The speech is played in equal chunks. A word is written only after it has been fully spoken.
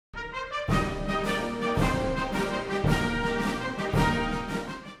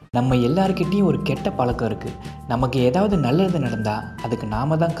நம்ம எல்லார்கிட்டயும் ஒரு கெட்ட பழக்கம் இருக்குது. நமக்கு ஏதாவது நல்லது நடந்தால் அதுக்கு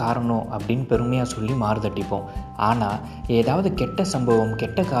நாம தான் காரணம் அப்படின்னு பெருமையாக சொல்லி மாறுதட்டிப்போம். ஆனால் ஏதாவது கெட்ட சம்பவம்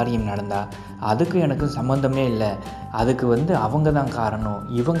கெட்ட காரியம் நடந்தால் அதுக்கு எனக்கு சம்மந்தமே இல்லை, அதுக்கு அவங்க தான் காரணம்,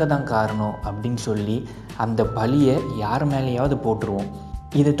 இவங்க தான் காரணம் அப்படின்னு சொல்லி அந்த பழியை யார் மேலேயாவது போட்டுருவோம்.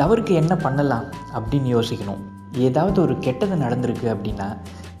 இதை தவிர்க்க என்ன பண்ணலாம் அப்படின்னு யோசிக்கணும். ஏதாவது ஒரு கெட்டது நடந்திருக்கு அப்படின்னா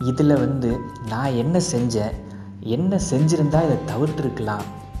இதில் நான் என்ன செஞ்சேன், என்ன செஞ்சுருந்தால் இதை தவிர்த்துருக்கலாம்,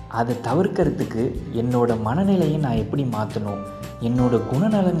 அதை தவிர்க்கிறதுக்கு என்னோடய மனநிலையை நான் எப்படி மாற்றணும், என்னோடய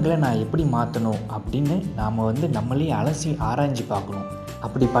குணநலன்களை நான் எப்படி மாற்றணும் அப்படின்னு நாம் நம்மளே அலசி ஆராய்ஞ்சு பார்க்கணும்.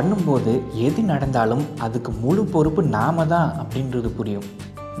 அப்படி பண்ணும்போது எது நடந்தாலும் அதுக்கு முழு பொறுப்பு நாம தான் அப்படின்றது புரியும்.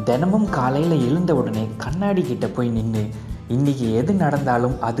 தினமும் காலையில் எழுந்த உடனே கண்ணாடி கிட்ட போய் நின்று இன்றைக்கி எது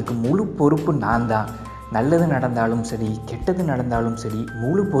நடந்தாலும் அதுக்கு முழு பொறுப்பு நான் தான், நல்லது நடந்தாலும் சரி கெட்டது நடந்தாலும் சரி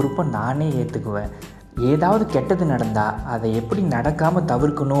முழு பொறுப்பை நானே ஏற்றுக்குவேன். ஏதாவது கெட்டது நடந்தால் அதை எப்படி நடக்காமல்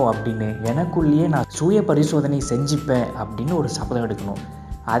தவிர்க்கணும் அப்படின்னு எனக்குள்ளேயே நான் சுய பரிசோதனை செஞ்சுப்பேன் அப்படின்னு ஒரு சபதம் எடுக்கணும்.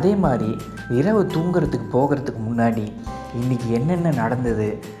 அதே மாதிரி இரவு தூங்குறதுக்கு போகிறதுக்கு முன்னாடி இன்றைக்கி என்னென்ன நடந்தது,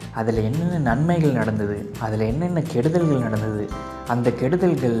 அதில் என்னென்ன நன்மைகள் நடந்தது, அதில் என்னென்ன கெடுதல்கள் நடந்தது, அந்த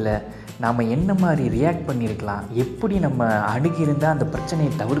கெடுதல்களில் நாம் என்ன மாதிரி ரியாக்ட் பண்ணியிருக்கலாம், எப்படி நம்ம அணுகியிருந்தால் அந்த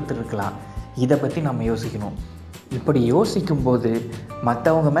பிரச்சனையை தவிர்த்துருக்கலாம், இதை பற்றி நம்ம யோசிக்கணும். இப்படி யோசிக்கும்போது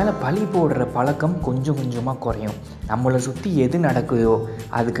மற்றவங்க மேலே பழி போடுற பழக்கம் கொஞ்சம் கொஞ்சமாக குறையும். நம்மளை சுற்றி எது நடக்குதோ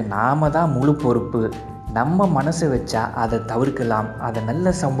அதுக்கு நாம் தான் முழு பொறுப்பு. நம்ம மனசை வச்சா அதை தவிர்க்கலாம், அதை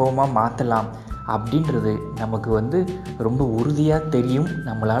நல்ல சம்பவமாக மாற்றலாம் அப்படின்றது நமக்கு ரொம்ப உறுதியாக தெரியும்,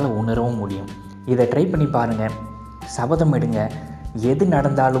 நம்மளால் உணரவும் முடியும். இதை ட்ரை பண்ணி பாருங்கள், சபதம் எடுங்க. எது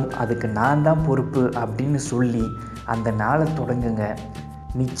நடந்தாலும் அதுக்கு நான் தான் பொறுப்பு அப்படின்னு சொல்லி அந்த நாளை தொடங்குங்க.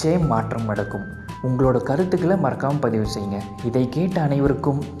 நிச்சயம் மாற்றம் நடக்கும். உங்களோட கருத்துக்களை மறக்காமல் பதிவு செய்யுங்க. இதை கேட்ட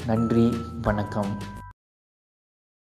அனைவருக்கும் நன்றி, வணக்கம்.